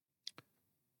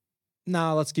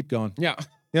 nah, let's keep going. Yeah.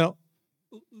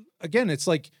 Again, it's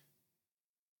like,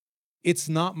 it's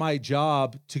not my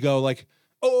job to go like,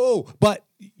 but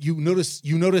you notice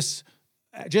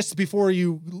just before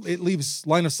it leaves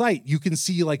line of sight, you can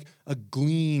see like a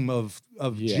gleam of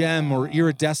gem or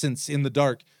iridescence in the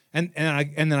dark. And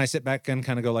then I sit back and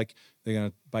kind of go like, they're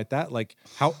gonna bite that? Like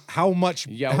how much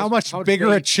bigger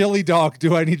a chili dog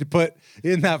do I need to put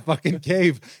in that fucking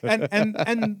cave?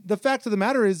 And the fact of the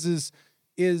matter is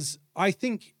I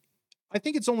think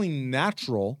it's only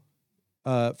natural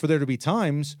for there to be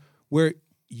times where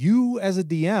you as a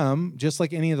DM, just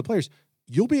like any of the players,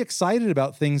 you'll be excited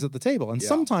about things at the table. And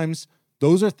sometimes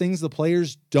those are things the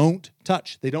players don't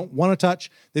touch. They don't want to touch.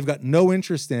 They've got no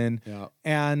interest in. Yeah.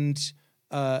 And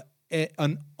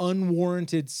an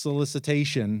unwarranted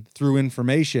solicitation through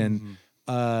information,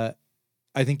 I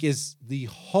think is the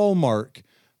hallmark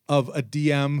of a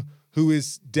DM who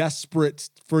is desperate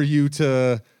for you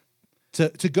to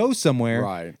go somewhere.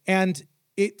 Right. And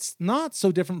it's not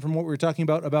so different from what we were talking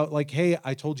about like, hey,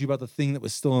 I told you about the thing that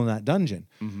was still in that dungeon.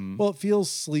 Well, it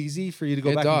feels sleazy for you to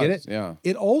go back and get it. Yeah.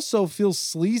 It also feels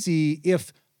sleazy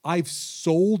if I've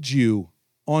sold you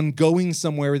on going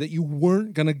somewhere that you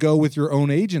weren't going to go with your own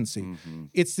agency.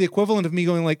 It's the equivalent of me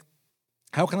going like,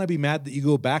 how can I be mad that you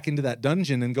go back into that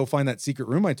dungeon and go find that secret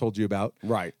room I told you about?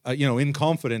 Right. In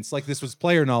confidence, like this was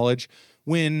player knowledge,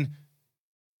 when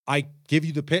I give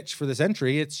you the pitch for this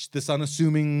entry, it's this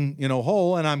unassuming,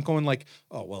 hole, and I'm going like,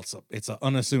 oh well, it's an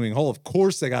unassuming hole. Of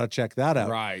course, they got to check that out,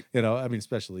 Right? I mean,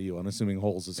 especially you, unassuming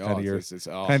holes is kind of it's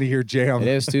your jam. It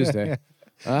is Tuesday,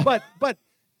 but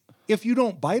if you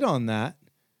don't bite on that,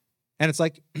 and it's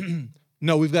like,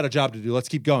 no, we've got a job to do. Let's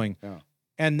keep going. Yeah.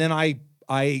 And then I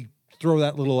throw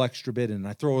that little extra bit in.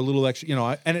 I throw a little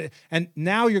extra, and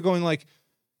now you're going like,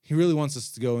 he really wants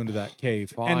us to go into that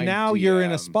cave, Fine, and now DM. you're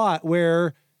in a spot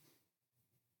where,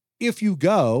 if you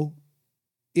go,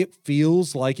 it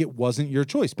feels like it wasn't your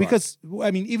choice. Because, I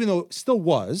mean, even though it still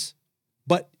was,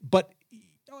 but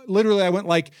literally I went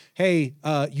like, hey,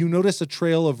 you notice a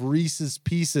trail of Reese's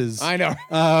Pieces. I know.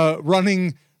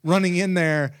 running in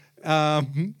there.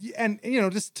 And,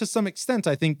 just to some extent,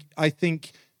 I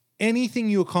think anything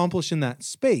you accomplish in that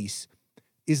space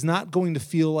is not going to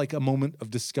feel like a moment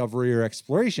of discovery or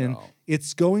exploration. No.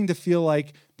 It's going to feel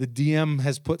like the DM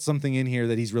has put something in here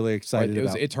that he's really excited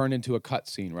about. It turned into a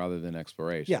cutscene rather than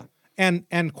exploration. Yeah.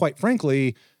 And quite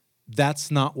frankly,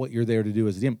 that's not what you're there to do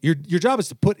as a DM. Your job is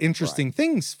to put interesting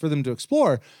things for them to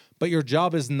explore, but your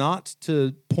job is not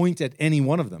to point at any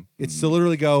one of them. It's to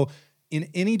literally go in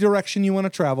any direction you want to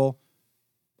travel.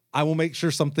 I will make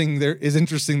sure something there is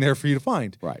interesting there for you to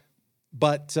find. Right.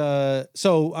 But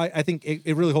so I think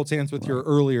it really holds hands with your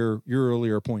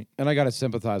earlier point. And I got to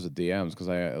sympathize with DMs because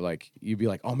you'd be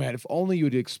like, oh man, if only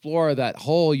you'd explore that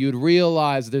hole, you'd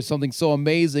realize there's something so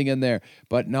amazing in there.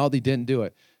 But no, they didn't do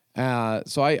it.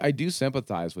 So I do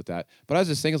sympathize with that. But I was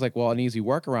just thinking, it's like, well, an easy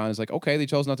workaround is like, okay, they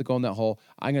chose not to go in that hole.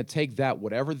 I'm going to take that,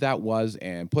 whatever that was,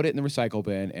 and put it in the recycle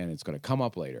bin, and it's going to come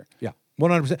up later. Yeah,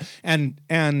 100%.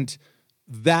 And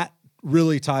that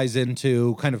really ties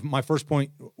into kind of my first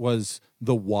point was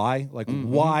the why, like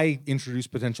why introduce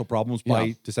potential problems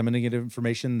by disseminating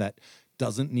information that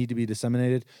doesn't need to be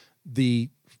disseminated. The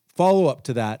follow-up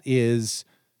to that is,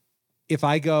 if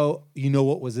I go,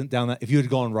 what was down that, if you had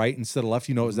gone right instead of left,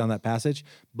 it was down that passage,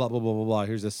 blah, blah, blah, blah, blah.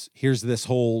 Here's this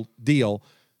whole deal.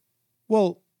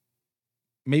 Well,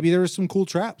 maybe there were some cool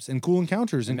traps and cool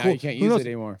encounters. And now cool, you can't use it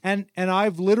anymore. And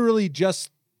I've literally just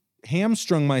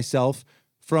hamstrung myself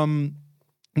from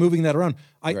moving that around.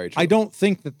 I don't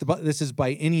think that this is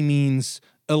by any means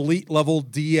elite level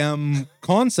DM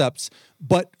concepts,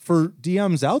 but for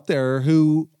DMs out there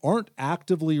who aren't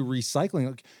actively recycling,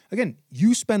 like, again,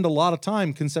 you spend a lot of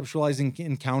time conceptualizing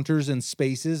encounters and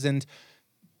spaces, and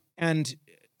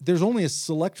there's only a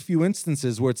select few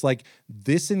instances where it's like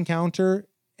this encounter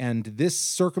and this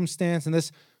circumstance and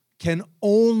this can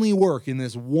only work in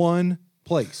this one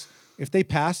place. If they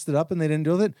passed it up and they didn't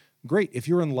do it, great. If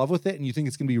you're in love with it and you think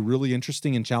it's going to be really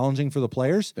interesting and challenging for the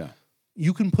players,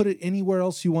 you can put it anywhere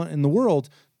else you want in the world.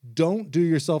 Don't do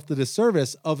yourself the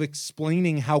disservice of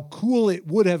explaining how cool it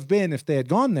would have been if they had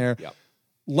gone there.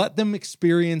 Let them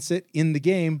experience it in the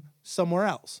game somewhere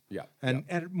else.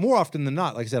 And more often than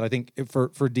not, like I said, I think for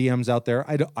DMs out there,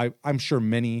 I'm sure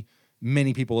many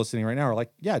people listening right now are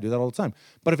like, yeah, I do that all the time.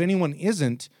 But if anyone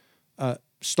isn't,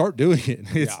 start doing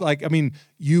it. It's like, I mean,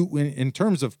 you in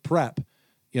terms of prep,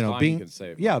 you know,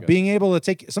 being able to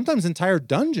take sometimes entire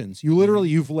dungeons. You literally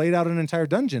you've laid out an entire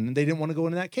dungeon and they didn't want to go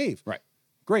into that cave. Right.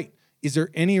 Great. Is there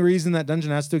any reason that dungeon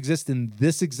has to exist in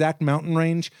this exact mountain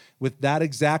range with that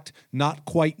exact not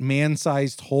quite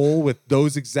man-sized hole with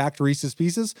those exact Reese's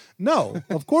Pieces? No,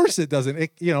 of course it doesn't.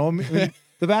 It, you know, I mean,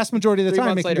 the vast majority of the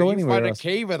time it can go anywhere. You find a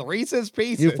cave with Reese's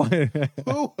Pieces.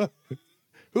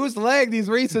 Who's laying these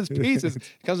Reese's Pieces? It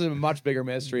comes with a much bigger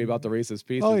mystery about the Reese's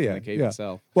Pieces than the cave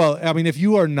itself. Well, I mean, if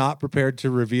you are not prepared to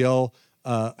reveal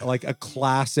like a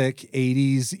classic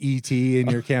 80s ET in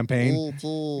your campaign,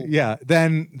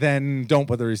 then don't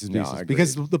put the Reese's Pieces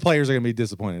because the players are going to be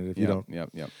disappointed if you don't.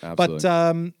 Absolutely.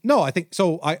 But no, I think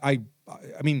so. I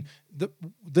mean,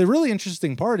 the really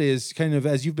interesting part is kind of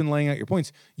as you've been laying out your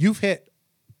points, you've hit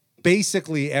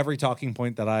basically every talking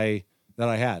point that I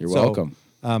had. You're welcome.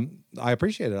 I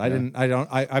appreciate it.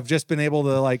 I've just been able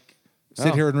to like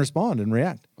sit here and respond and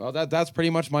react. Well, that's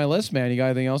pretty much my list, man. You got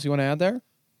anything else you want to add there?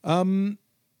 I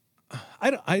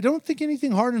don't think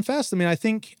anything hard and fast. I mean, I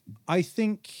think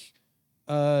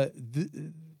both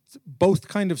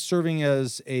kind of serving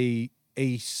as a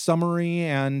summary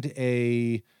and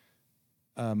a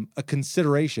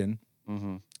consideration.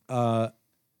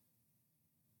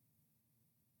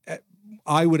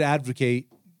 I would advocate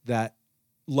that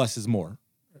less is more.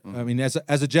 I mean, as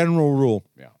a general rule.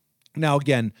 Now,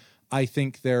 again, I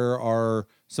think there are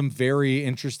some very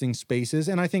interesting spaces,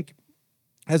 and I think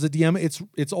as a DM,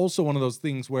 it's also one of those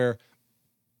things where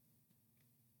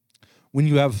when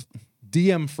you have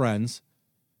DM friends,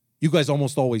 you guys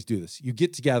almost always do this. You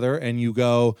get together and you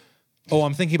go, "Oh,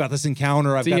 I'm thinking about this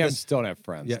encounter. I've got this." Don't have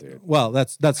friends, dude. Well,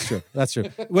 that's true. That's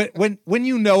true. when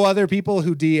you know other people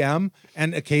who DM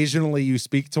and occasionally you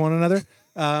speak to one another.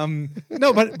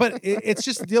 No, but it's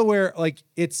just a deal where like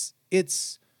it's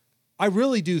I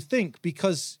really do think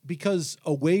because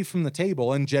away from the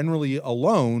table and generally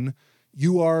alone,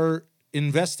 you are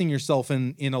investing yourself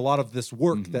in a lot of this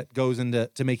work that goes into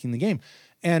making the game.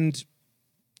 And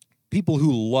people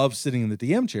who love sitting in the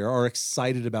DM chair are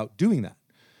excited about doing that.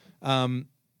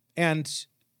 And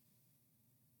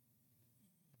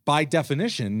by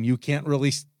definition, you can't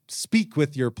really speak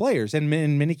with your players. And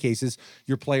in many cases,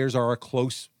 your players are a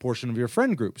close portion of your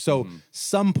friend group. So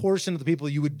some portion of the people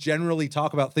you would generally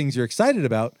talk about things you're excited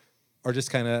about are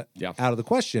just kind of out of the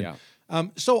question.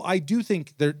 So I do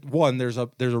think there's a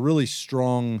really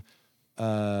strong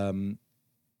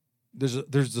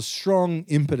there's a strong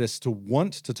impetus to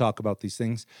want to talk about these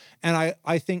things. And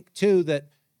I think too that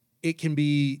it can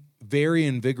be very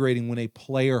invigorating when a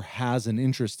player has an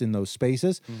interest in those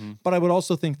spaces. But I would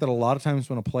also think that a lot of times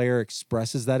when a player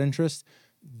expresses that interest,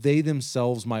 they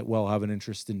themselves might well have an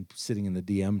interest in sitting in the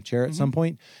DM chair at some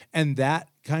point. And that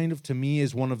kind of, to me,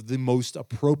 is one of the most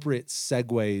appropriate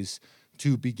segues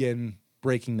to begin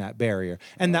breaking that barrier.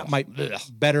 And that might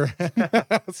better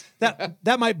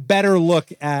that might better look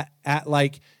at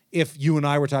like if you and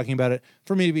I were talking about it,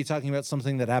 for me to be talking about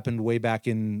something that happened way back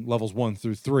in levels 1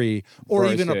 through 3, or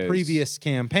even a previous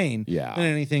campaign than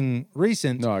anything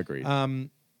recent. No, I agree.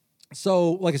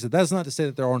 So, like I said, that's not to say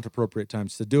that there aren't appropriate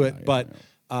times to do it, but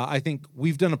I think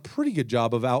we've done a pretty good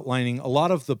job of outlining a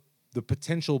lot of the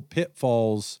potential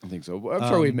pitfalls. I think so. I'm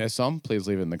sure we missed some. Please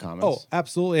leave it in the comments. Oh,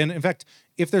 absolutely. And in fact,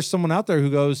 if there's someone out there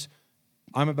who goes,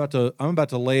 I'm about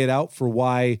to lay it out for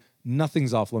why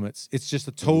nothing's off limits. It's just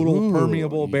a total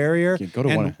permeable barrier.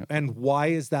 And why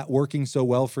is that working so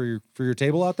well for your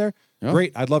table out there?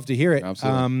 Great. I'd love to hear it.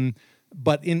 Absolutely.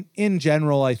 But in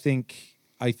general, I think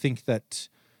that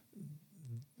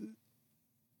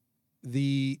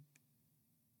the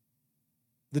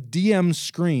DM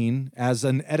screen as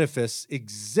an edifice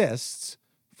exists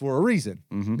for a reason,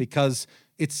 because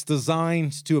it's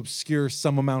designed to obscure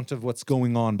some amount of what's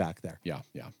going on back there.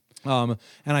 And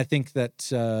I think that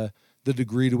the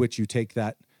degree to which you take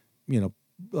that,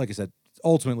 like I said,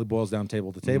 ultimately boils down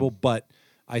table to table, but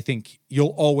I think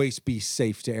you'll always be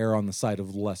safe to err on the side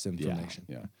of less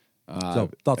information. So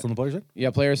thoughts on the player side?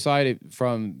 Yeah, player side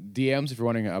from DMs. If you're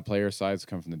wanting player sides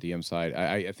come from the DM side,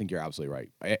 I think you're absolutely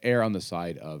right. Err on the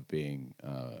side of being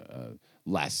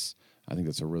less. I think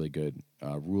that's a really good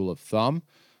rule of thumb.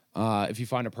 If you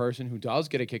find a person who does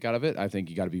get a kick out of it, I think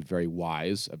you got to be very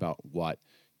wise about what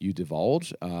you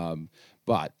divulge.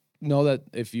 But know that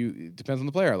it depends on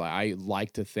the player. Like, I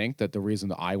like to think that the reason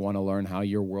that I want to learn how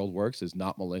your world works is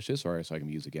not malicious or so I can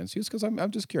use against you. It's because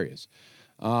I'm just curious.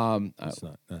 That's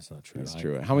not true. That's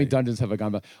true. How many dungeons have I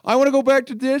gone back? I want to go back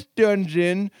to this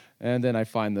dungeon, and then I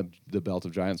find the belt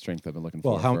of giant strength I've been looking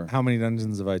for. Well, how many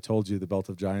dungeons have I told you the belt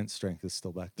of giant strength is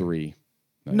still back there? 3.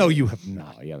 No, you have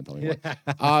not. No, you haven't told me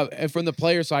one. And from the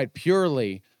player side,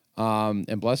 purely,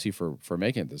 and bless you for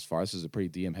making it this far. This is a pretty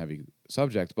DM heavy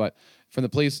subject, but from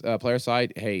the player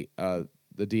side, hey,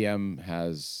 the DM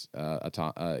has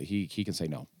he can say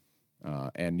no,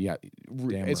 and yeah,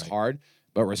 it's hard,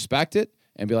 but respect it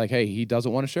and be like, hey, he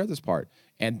doesn't want to share this part,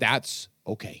 and that's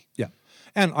okay. Yeah,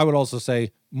 and I would also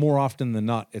say more often than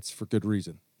not, it's for good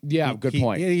reason. Yeah, good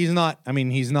point. He's not. I mean,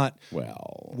 he's not.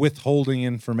 Well, withholding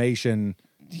information.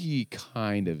 He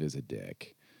kind of is a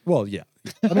dick. Well, yeah.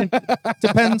 I mean,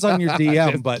 depends on your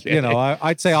DM, but kidding.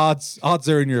 I'd say odds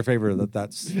are in your favor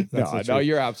that's no,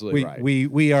 you're absolutely right.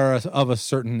 We are of a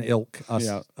certain ilk,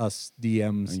 us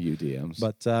DMs, you DMs.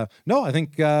 But no, I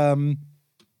think that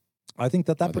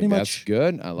pretty much that's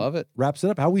good. I love it. Wraps it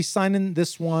up. How we signing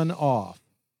this one off?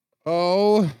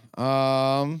 Oh,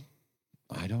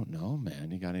 I don't know,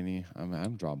 man. You got any?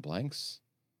 I'm drawing blanks.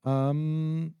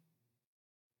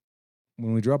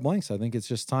 When we draw blanks, I think it's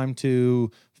just time to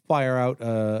fire out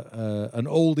an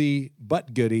oldie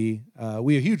but goodie.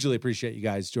 We hugely appreciate you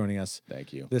guys joining us.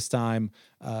 Thank you. This time.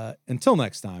 Until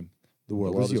next time, the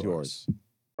world is yours.